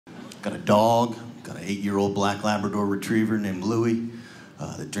Got a dog, got an 8-year-old black Labrador retriever named Louie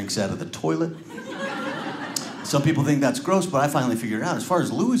that drinks out of the toilet. Some people think that's gross, but I finally figured it out. As far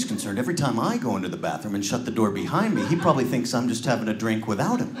as Louie's concerned, every time I go into the bathroom and shut the door behind me, he probably thinks I'm just having a drink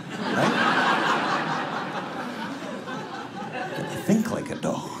without him, right? Gotta think like a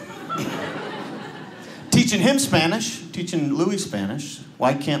dog. Teaching him Spanish, teaching Louis Spanish.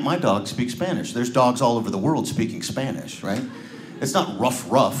 Why can't my dog speak Spanish? There's dogs all over the world speaking Spanish, right? It's not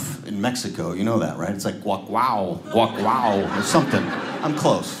ruff in Mexico, you know that, right? It's like guac wow, or something. I'm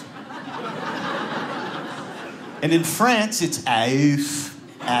close. And in France, it's ouf,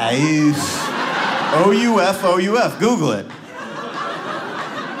 O-U-F, Google it.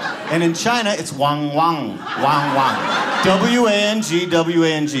 And in China, it's wang, W-A-N-G.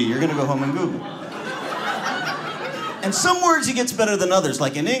 You're gonna go home and Google it. And some words he gets better than others.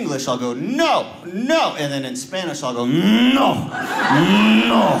 Like in English, I'll go, no. And then in Spanish, I'll go, no.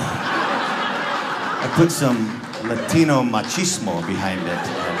 I put some Latino machismo behind it.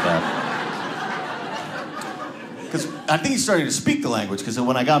 Because I think he's starting to speak the language, because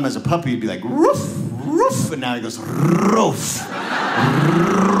when I got him as a puppy, he'd be like, roof. And now he goes, roof.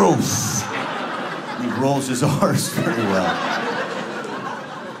 He rolls his R's very well.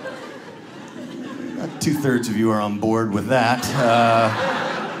 2/3 of you are on board with that.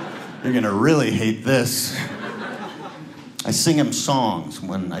 You're gonna really hate this. I sing him songs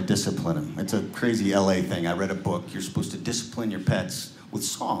when I discipline him. It's a crazy LA thing. I read a book. You're supposed to discipline your pets with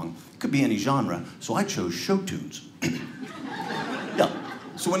song. It could be any genre, so I chose show tunes. Yeah.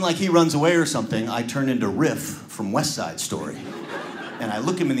 So when he runs away or something, I turn into Riff from West Side Story. And I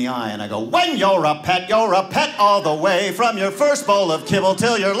look him in the eye and I go, when you're a pet all the way, from your first bowl of kibble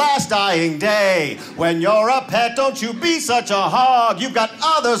till your last dying day. When you're a pet, don't you be such a hog. You've got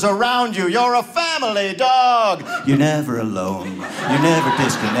others around you, you're a family dog. You're never alone, you're never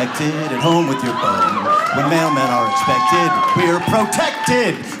disconnected, at home with your bone. When mailmen are expected, we're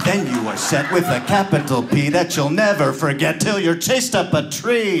protected. Then you are set with a capital P that you'll never forget till you're chased up a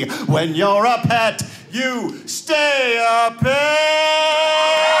tree. When you're a pet, you stay a pet.